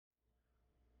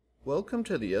Welcome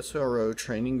to the SRO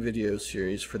training video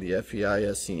series for the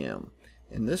FEI SEM.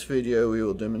 In this video we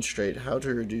will demonstrate how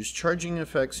to reduce charging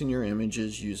effects in your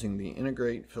images using the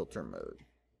integrate filter mode.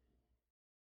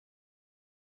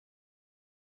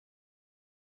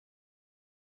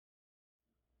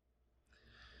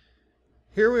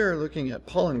 Here we are looking at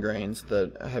pollen grains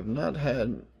that have not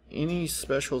had any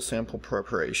special sample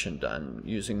preparation done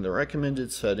using the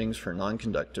recommended settings for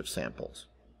non-conductive samples.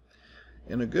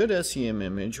 In a good SEM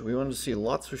image, we want to see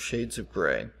lots of shades of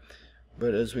gray,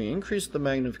 but as we increase the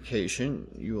magnification,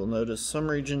 you will notice some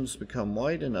regions become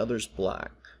white and others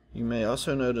black. You may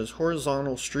also notice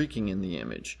horizontal streaking in the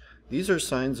image. These are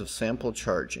signs of sample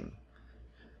charging.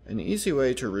 An easy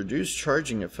way to reduce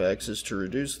charging effects is to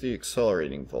reduce the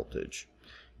accelerating voltage.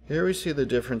 Here we see the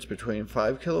difference between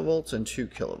 5 kilovolts and 2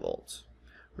 kilovolts.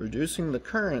 Reducing the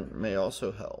current may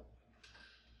also help.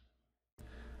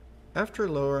 After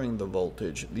lowering the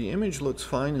voltage, the image looks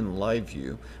fine in live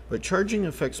view, but charging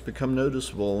effects become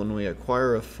noticeable when we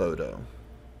acquire a photo.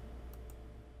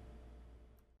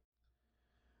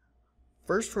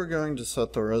 First, we're going to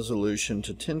set the resolution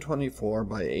to 1024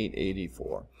 by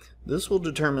 884. This will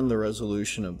determine the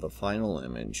resolution of the final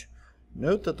image.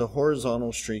 Note that the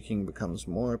horizontal streaking becomes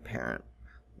more apparent.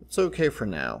 It's okay for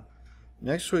now.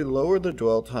 Next, we lower the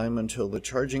dwell time until the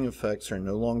charging effects are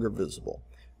no longer visible.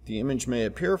 The image may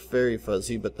appear very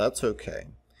fuzzy, but that's okay.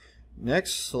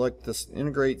 Next, select this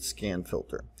integrate scan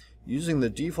filter. Using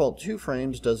the default 2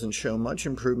 frames doesn't show much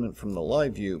improvement from the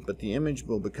live view, but the image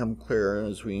will become clearer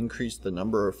as we increase the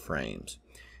number of frames.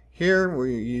 Here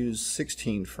we use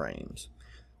 16 frames.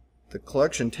 The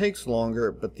collection takes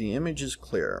longer, but the image is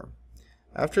clearer.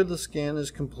 After the scan is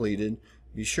completed,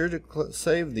 be sure to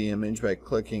save the image by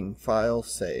clicking File,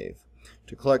 Save.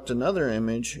 To collect another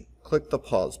image, click the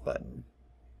pause button.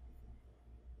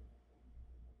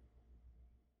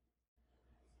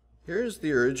 Here is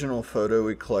the original photo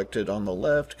we collected on the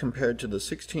left compared to the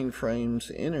 16 frames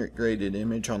integrated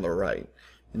image on the right.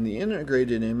 In the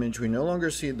integrated image, we no longer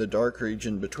see the dark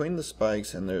region between the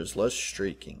spikes and there's less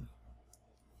streaking.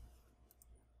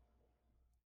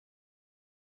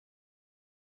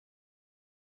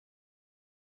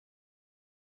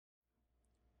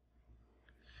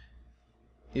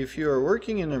 If you are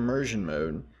working in immersion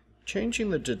mode,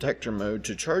 changing the detector mode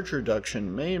to charge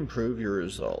reduction may improve your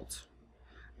results.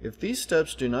 If these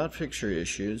steps do not fix your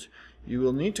issues, you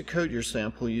will need to coat your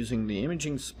sample using the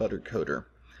imaging sputter coater.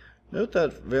 Note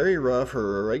that very rough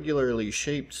or irregularly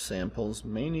shaped samples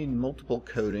may need multiple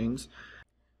coatings.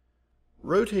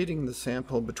 Rotating the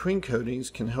sample between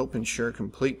coatings can help ensure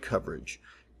complete coverage.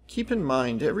 Keep in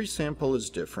mind every sample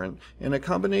is different, and a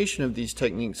combination of these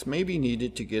techniques may be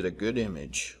needed to get a good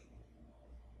image.